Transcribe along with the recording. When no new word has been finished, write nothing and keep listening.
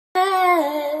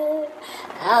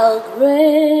How great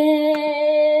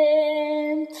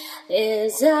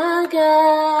is our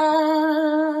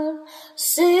God?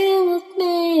 Sing with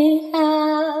me,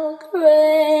 how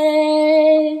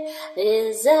great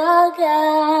is our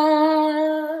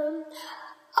God?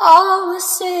 Always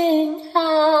sing,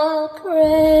 how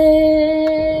great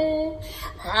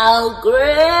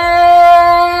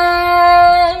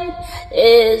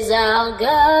is our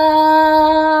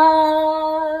God.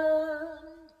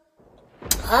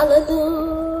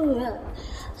 Hallelujah,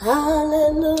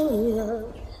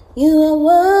 hallelujah, you are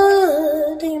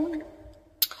worthy.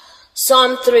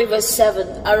 Psalm 3 verse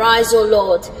 7. Arise, O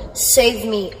Lord, save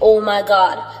me, O my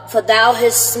God, for thou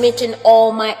hast smitten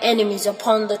all my enemies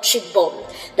upon the cheekbone.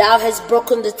 Thou hast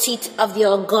broken the teeth of the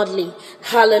ungodly.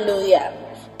 Hallelujah.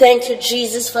 Thank you,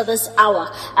 Jesus, for this hour.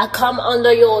 I come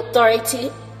under your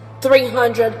authority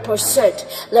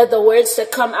 300%. Let the words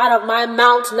that come out of my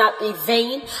mouth not be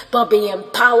vain, but be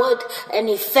empowered and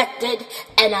effected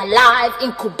and alive,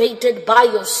 incubated by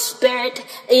your spirit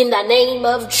in the name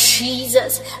of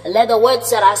Jesus. Let the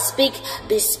words that I speak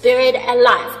be spirit and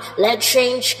life. Let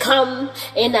change come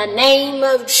in the name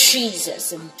of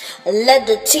Jesus. Let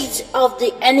the teeth of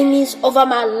the enemies over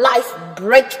my life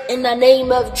break in the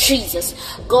name of Jesus.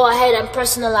 Go ahead and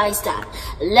personalize that.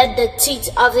 Let the teeth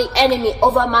of the enemy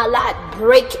over my life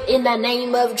break in the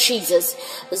name of Jesus.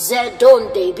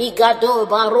 Zedonde bigado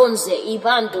baronze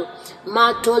ibando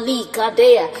matoli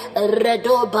kadea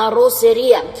redo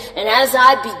baroseria. And as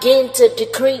I begin to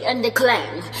decree and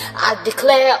declare, I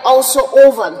declare also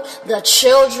over the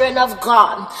children of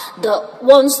God, the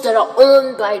ones that are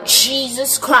owned by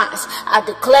Jesus Christ. I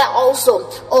declare also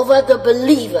over the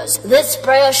believers, this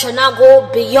prayer shall not go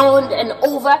beyond and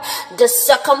over the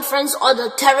circumference or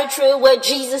the territory where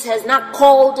Jesus has not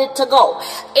called it to go.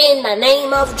 In the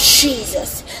name of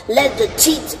Jesus, let the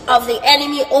teeth of the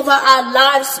enemy over our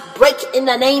lives break in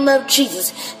the name of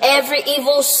Jesus. Every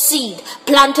evil seed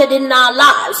planted in our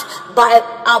lives by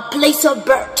our place of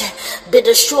birth be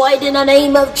destroyed in the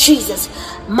name of Jesus.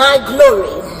 My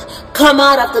glory, come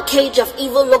out of the cage of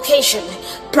evil location.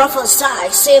 Prophesy,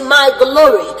 say, my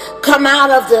glory, come out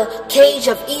of the cage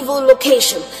of evil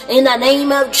location in the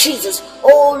name of Jesus.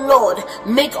 Oh Lord,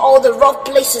 make all the rough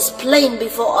places plain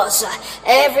before us.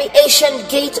 Every ancient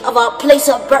gate of our place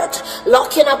of birth,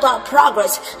 locking up our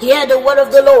progress, hear the word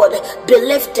of the Lord. Be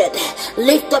lifted.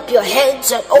 Lift up your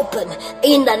heads and open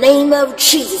in the name of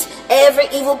Jesus. Every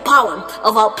evil power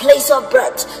of our place of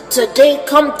birth today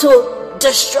come to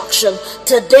destruction.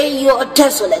 Today you are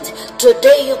desolate.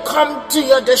 Today you come to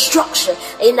your destruction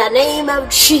in the name of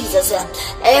Jesus.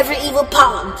 Every evil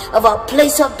power of our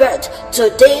place of birth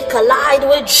today collide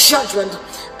with judgment.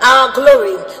 Our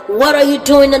glory, what are you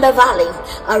doing in the valley?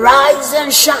 Arise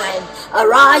and shine.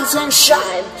 Arise and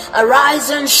shine.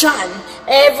 Arise and shine.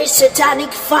 Every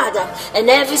satanic father and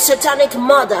every satanic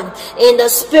mother in the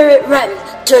spirit realm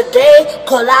today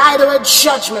collide with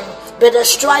judgment. Be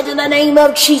destroyed in the name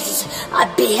of Jesus. I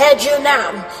behead you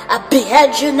now. I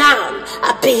behead you now.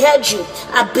 I behead you.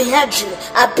 I behead you.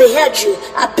 I behead you.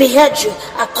 I behead you.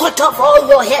 I cut off all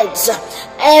your heads.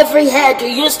 Every head you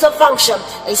used to function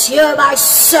is hereby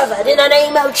severed in the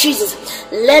name of Jesus.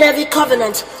 Let every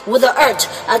covenant with the earth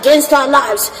against our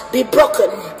lives be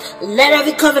broken. Let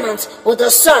every covenant with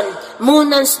the sun,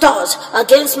 moon, and stars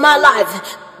against my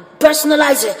life,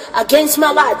 personalize it against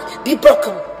my life, be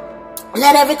broken.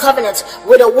 Let every covenant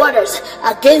with the waters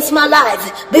against my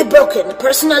life be broken.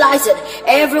 Personalize it.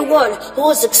 Everyone who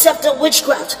has accepted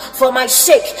witchcraft for my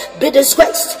sake be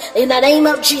disgraced in the name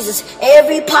of Jesus.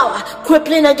 Every power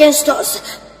crippling against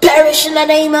us perish in the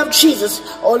name of Jesus.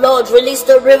 Oh Lord, release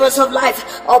the rivers of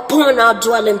life upon our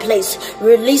dwelling place.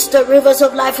 Release the rivers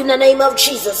of life in the name of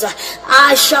Jesus.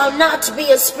 I shall not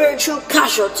be a spiritual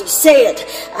casualty. Say it.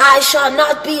 I shall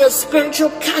not be a spiritual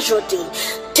casualty.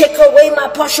 Take away my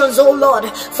portions, O Lord,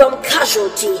 from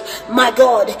casualty. My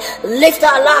God, lift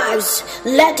our lives.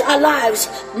 Let our lives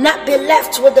not be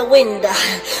left with the wind.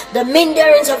 The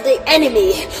minderings of the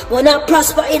enemy will not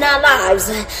prosper in our lives.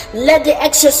 Let the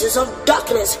excesses of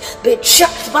darkness be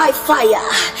checked by fire.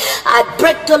 I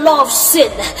break the law of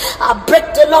sin. I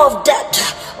break the law of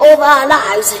death over our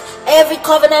lives. Every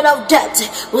covenant of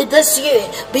death with this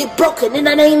year be broken in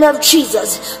the name of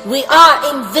Jesus. We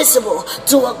are invisible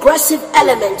to aggressive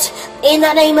elements tent. In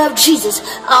the name of Jesus,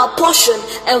 our portion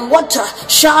and water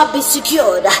shall be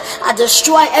secured. I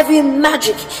destroy every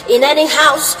magic in any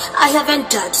house I have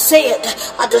entered. Say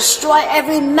it. I destroy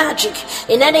every magic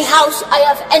in any house I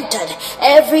have entered.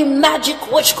 Every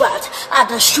magic witchcraft, I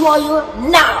destroy you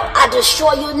now. I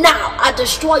destroy you now. I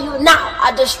destroy you now.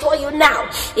 I destroy you now.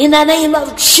 In the name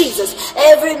of Jesus,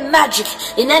 every magic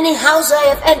in any house I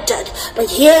have entered, be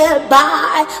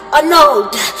hereby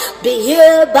annulled, be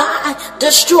hereby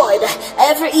destroyed.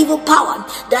 Every evil power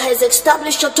that has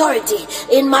established authority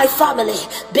in my family,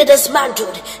 be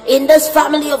dismantled. In this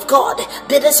family of God,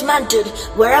 be dismantled.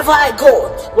 Wherever I go,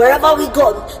 wherever we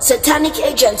go, satanic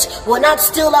agents will not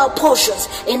steal our portions.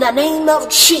 In the name of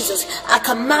Jesus, I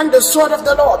command the sword of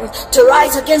the Lord to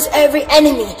rise against every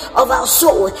enemy of our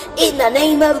soul. In the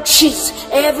name of Jesus,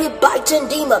 every biting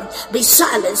demon be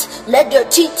silenced. Let your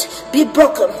teeth be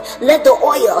broken. Let the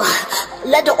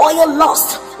oil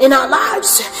lost in our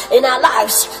lives,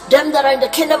 them that are in the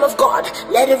kingdom of God,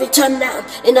 let it return now.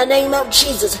 In the name of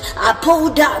Jesus, I pull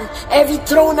down every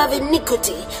throne of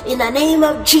iniquity. In the name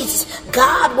of Jesus,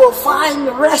 God will find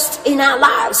rest in our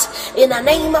lives. In the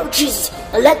name of Jesus,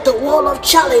 let the wall of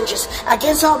challenges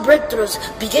against our breakthroughs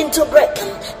begin to break,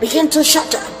 begin to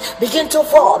shatter, begin to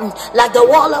fall, like the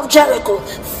wall of Jericho.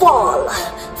 Fall,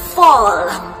 fall,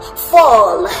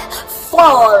 fall,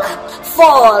 fall,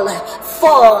 fall,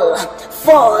 fall,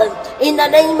 fall. In the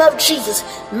name of Jesus,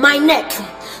 my neck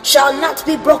shall not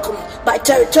be broken by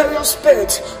territorial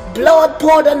spirits. Blood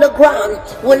poured on the ground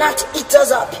will not eat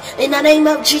us up. In the name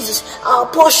of Jesus, our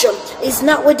portion is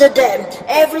not with the dead.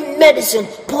 Every medicine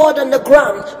poured on the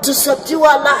ground to subdue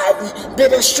our lives be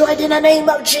destroyed in the name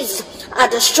of Jesus. I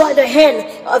destroy the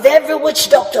hand of every witch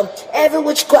doctor, every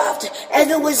witchcraft,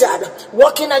 every wizard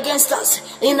working against us.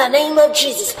 In the name of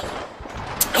Jesus,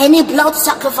 any blood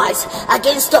sacrifice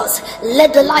against us,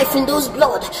 let the life in those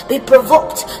blood be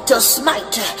provoked to smite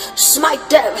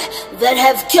them that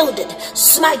have killed it.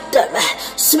 Smite them.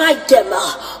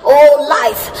 All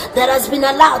life that has been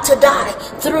allowed to die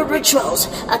through rituals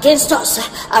against us,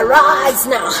 arise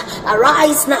now,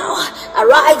 arise now,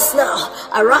 arise now,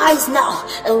 arise now,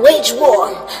 and wage war.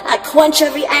 I quench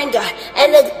every anger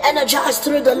and energize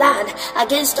through the land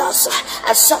against us.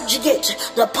 I subjugate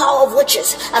the power of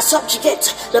witches. I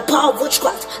subjugate the power of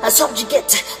witchcraft. I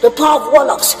subjugate the power of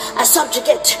warlocks. I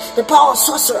subjugate the power of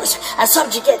sorcerers. I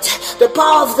subjugate the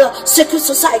power of the secret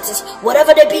societies,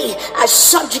 whatever they be. I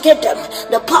subjugate them.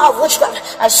 The power of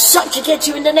witchcraft, I subjugate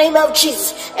you in the name of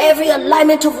Jesus. Every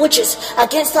alignment of witches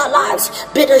against our lives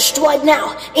be destroyed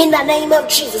now in the name of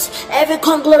Jesus. Every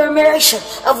conglomeration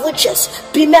of witches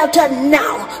be melted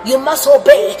now. You must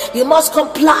obey, you must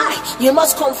comply, you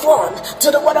must conform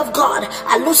to the word of God.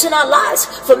 I loosen our lives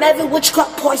from every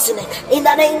witchcraft poisoning in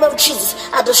the name of Jesus.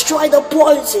 I destroy the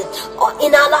poison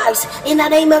in our lives in the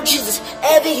name of Jesus.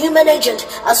 Every human agent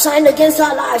assigned against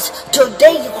our lives,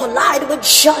 today you collide with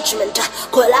judgment.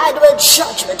 Collide with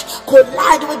judgment.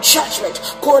 Collide with judgment.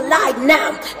 Collide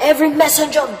now. Every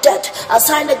messenger of death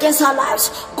assigned against our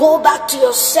lives, go back to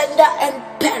your sender and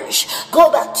perish.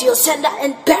 Go back to your sender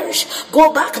and perish.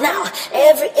 Go back now.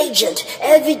 Every agent,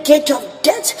 every gate of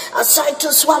death assigned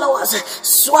to swallow us,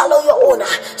 swallow your owner,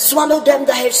 swallow them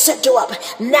that have set you up.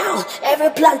 Now, every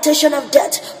plantation of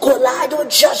death, collide with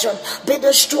judgment, be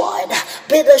destroyed,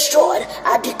 be destroyed.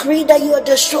 I decree that you are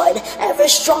destroyed. Every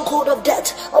stronghold of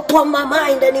death upon my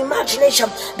mind and imagination,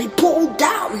 be pulled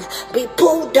down, be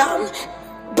pulled down.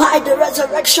 By the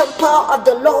resurrection power of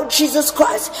the Lord Jesus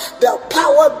Christ, the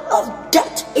power of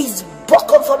death is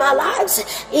broken from our lives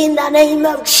in the name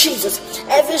of Jesus.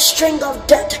 Every string of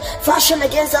death fashioned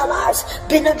against our lives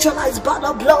be neutralized by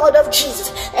the blood of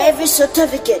Jesus. Every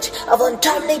certificate of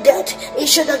untimely death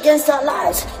issued against our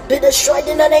lives be destroyed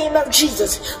in the name of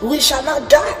Jesus. We shall not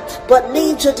die but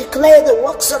live to declare the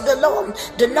works of the Lord.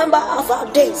 The number of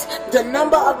our days, the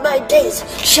number of my days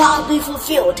shall be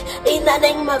fulfilled in the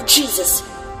name of Jesus.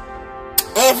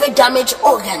 Every damaged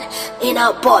organ in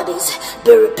our bodies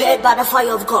be repaired by the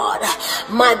fire of God.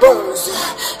 My bones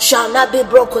shall not be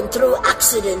broken through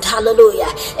accident. Hallelujah.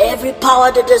 Every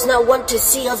power that does not want to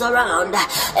see us around,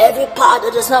 every power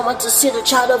that does not want to see the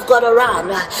child of God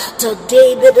around,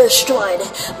 today be destroyed.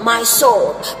 My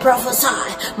soul,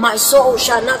 prophesy, my soul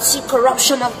shall not see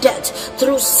corruption of death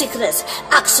through sickness,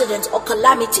 accident, or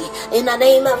calamity. In the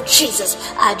name of Jesus,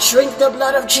 I drink the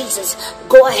blood of Jesus.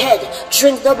 Go ahead,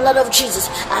 drink the blood of Jesus.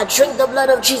 Jesus. I drink the blood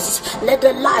of Jesus. Let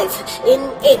the life in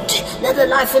it, let the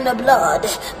life in the blood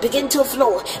begin to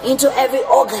flow into every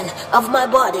organ of my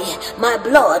body. My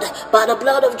blood, by the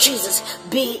blood of Jesus,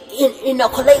 be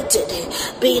inoculated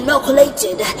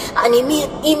and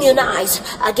immunized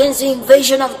against the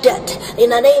invasion of death. In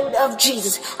the name of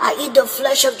Jesus, I eat the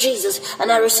flesh of Jesus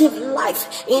and I receive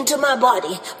life into my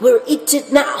body. We eat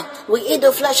it now. We eat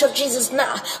the flesh of Jesus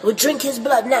now. We drink his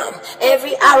blood now.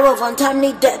 Every arrow of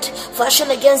untimely death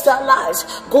fashioned against our lives,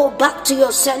 go back to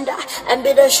your sender and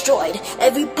be destroyed.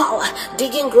 Every power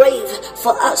digging grave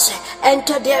for us,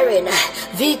 enter therein.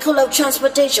 Vehicle of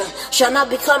transportation shall not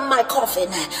become my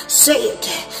coffin. Say it,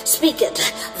 speak it.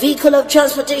 Vehicle of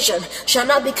transportation shall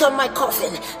not become my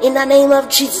coffin. In the name of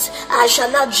Jesus, I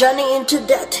shall not journey into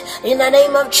death. In the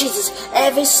name of Jesus,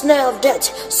 every snare of death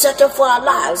set up for our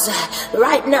lives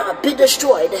right now, be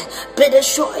destroyed, be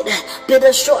destroyed, be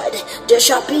destroyed. There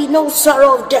shall be no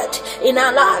sorrow of death in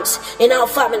our lives, in our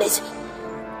families.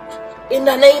 In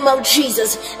the name of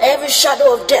Jesus, every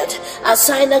shadow of death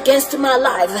assigned against my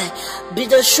life be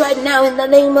destroyed now in the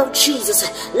name of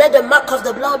Jesus. Let the mark of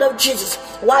the blood of Jesus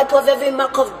wipe off every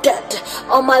mark of death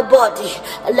on my body.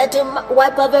 Let him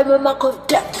wipe off every mark of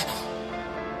death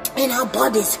in our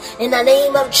bodies. In the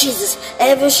name of Jesus,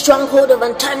 every stronghold of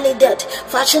untimely death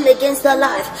fashioned against our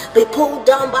life be pulled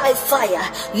down by fire.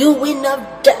 You wind of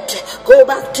death, go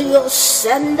back to your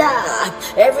sender.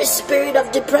 Every spirit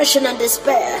of depression and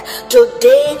despair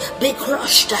today be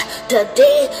crushed.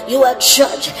 Today you are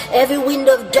judged. Every wind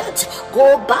of death,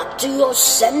 go back to your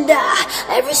sender.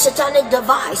 Every satanic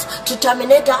device to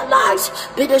terminate our lives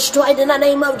be destroyed in the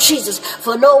name of Jesus.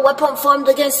 For no weapon formed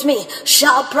against me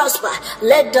shall prosper.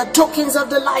 Let the tokens of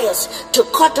the liars to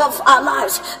cut off our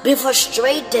lives be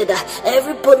frustrated.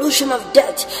 Every pollution of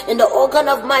death in the organ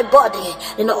of my body,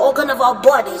 in the organ of our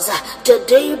bodies,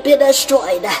 today be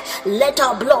destroyed. Let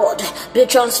our blood be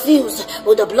transfused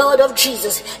with the blood of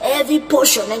Jesus. Every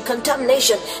portion and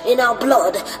contamination in our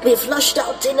blood be flushed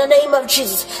out in the name of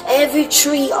Jesus. Every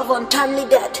tree of untimely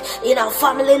death in our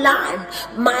family line,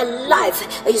 my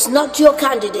life is not your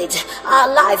candidate.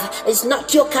 Our life is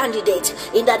not your candidate.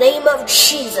 In the name of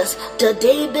Jesus,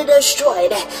 today be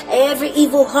destroyed. Every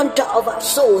evil hunter of our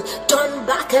soul, turn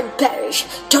back and perish.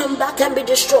 Turn back and be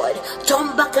destroyed.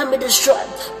 Turn back and be destroyed.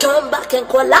 Turn back and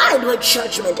collide with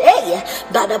judgment. Hey,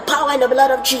 by the power and the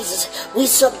blood of Jesus, we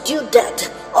subdue death,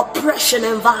 oppression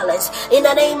and violence in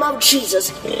the name of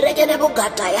Jesus.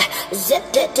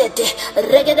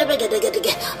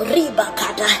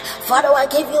 Father, I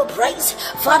give you praise.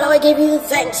 Father, I give you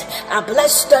thanks. I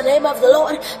bless the name of the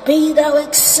Lord. Be thou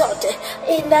exalted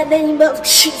in the name of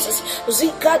Jesus.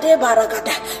 Zikade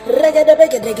barakata regede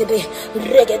begede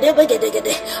regede begede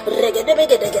regede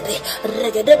begede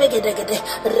regede begede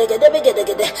regede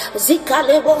begede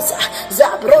zikale boza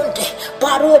zabronte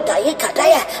paroda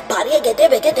yekataya paregede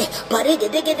begede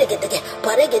paregede begede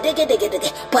paregede begede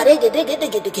paregede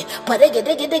begede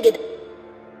paregede begede.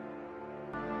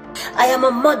 I am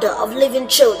a mother of living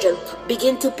children.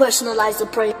 Begin to personalize the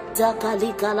prayer.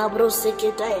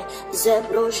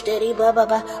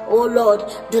 Oh Lord,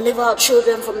 deliver our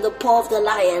children from the paw of the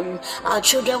lion. Our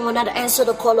children will not answer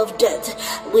the call of death.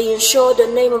 We ensure the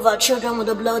name of our children with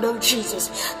the blood of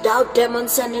Jesus. Thou demon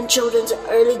sending children to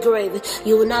early grave,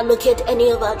 you will not locate any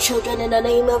of our children in the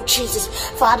name of Jesus.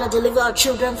 Father, deliver our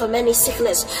children from any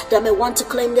sickness that may want to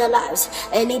claim their lives.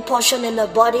 Any portion in the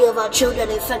body of our children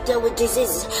infected with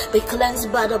diseases be cleansed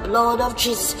by the blood of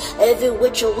Jesus. Every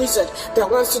witch or wizard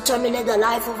that wants to terminate the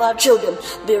life of our children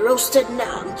be roasted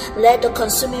now. Let the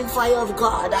consuming fire of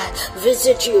God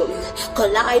visit you.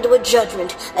 Collide with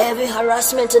judgment. Every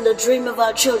harassment in the dream of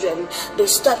our children be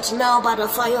stopped now by the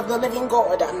fire of the living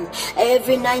God.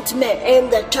 Every nightmare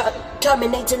aimed at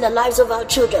terminating the lives of our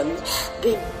children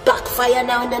be backfire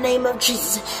now in the name of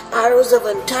Jesus. Arrows of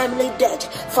untimely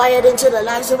death fired into the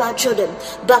lives of our children,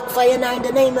 backfire now in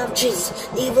the name of Jesus.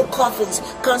 Evil coffins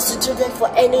constituted for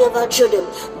any of our children,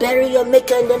 bury your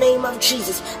maker in the name of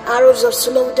Jesus. Arrows of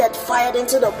slow death fired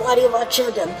into the body of our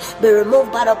children be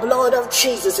removed by the blood of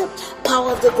Jesus.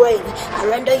 Power of the grave, I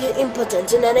render you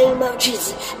impotent in the name of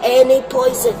Jesus. Any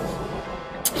poison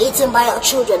eaten by our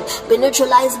children be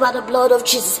neutralized by the blood of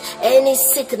Jesus. Any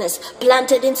sickness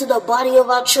planted into the body of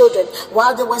our children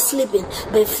while they were sleeping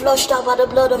be flushed out by the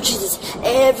blood of Jesus.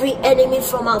 Every enemy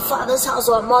from our father's house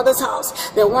or our mother's house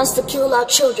that wants to kill our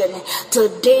children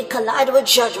today collide with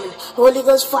judgment. Holy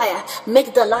Ghost fire,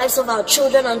 make the lives of our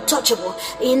children untouchable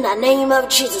in the name of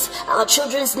Jesus. Our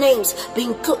children's names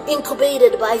being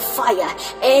incubated by fire.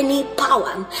 Any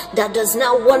power that does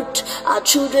not want our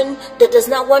children, that does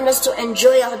not want us to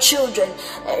enjoy destroy our children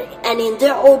and in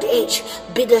their old age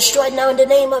be destroyed now in the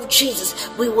name of Jesus.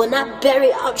 We will not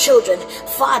bury our children.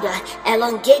 Father,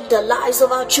 elongate the lives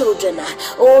of our children.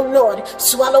 Oh Lord,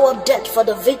 swallow up death for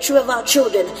the victory of our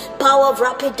children. Power of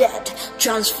rapid death,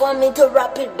 transform into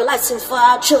rapid blessings for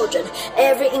our children.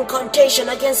 Every incantation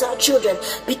against our children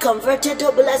be converted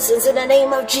to blessings in the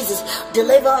name of Jesus.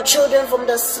 Deliver our children from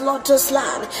the slaughter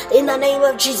slab in the name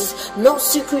of Jesus. No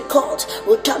secret cult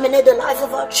will terminate the life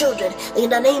of our children in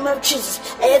the name of Jesus.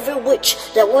 Every witch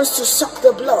that wants to suck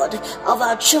the blood of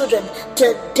our children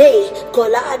today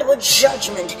collide with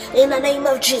judgment in the name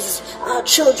of Jesus. Our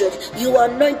children, you are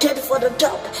anointed for the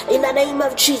top in the name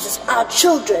of Jesus. Our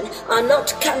children are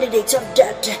not candidates of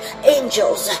death.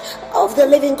 Angels of the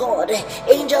living God,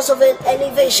 angels of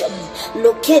elevation,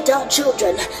 locate our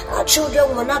children. Our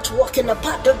children will not walk in the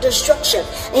path of destruction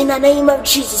in the name of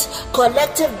Jesus.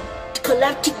 Collective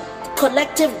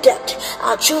death.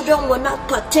 Our children will not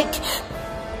partake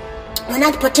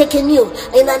in you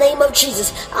in the name of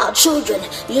Jesus. Our children,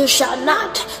 you shall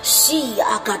not see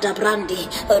akadabrandi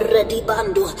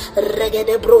redibando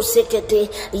regedebro sekete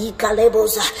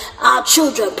ikalebosa. Our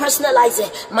children, personalize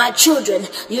it. My children,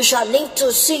 you shall live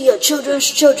to see your children's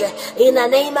children in the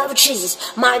name of Jesus.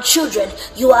 My children,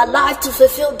 you are alive to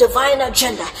fulfill divine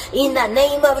agenda in the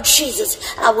name of Jesus.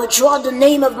 I withdraw the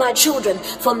name of my children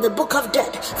from the book of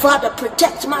death. Father,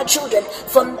 protect my children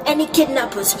from any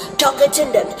kidnappers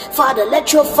targeting them. Father,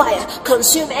 let your fire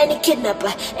consume any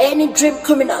kidnapper, any dream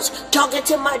criminals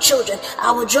targeting my children.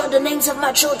 I will draw the names of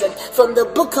my children from the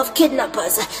book of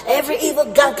kidnappers. Every evil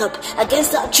gang up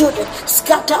against our children,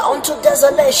 scatter unto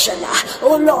desolation.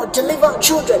 Oh Lord, deliver our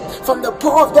children from the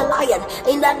paw of the lion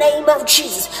in the name of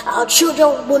Jesus. Our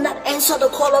children will not answer the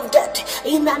call of death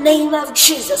in the name of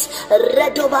Jesus.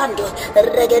 Redobando,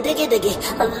 regedegedege,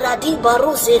 radi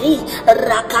baroseri,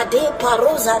 rakade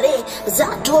parozare,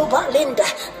 zato balinda,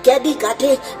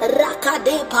 gedigade,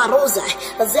 rakade parosa,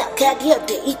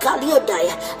 zakadiate,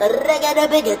 ikaliodaya,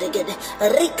 regedebegedegede,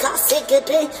 rika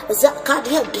sekete,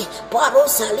 zakadiate,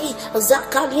 parosali,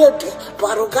 zakaliote,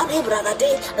 parogade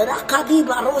bragade, rakadi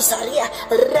barosaria,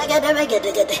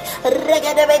 regedebegedegede,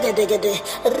 regedebegedegede,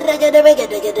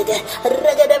 regedebegedegede,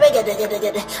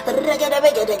 regedebegedegede,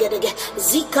 regedebegedegede,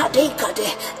 zikade kade,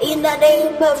 in the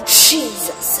name of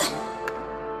Jesus.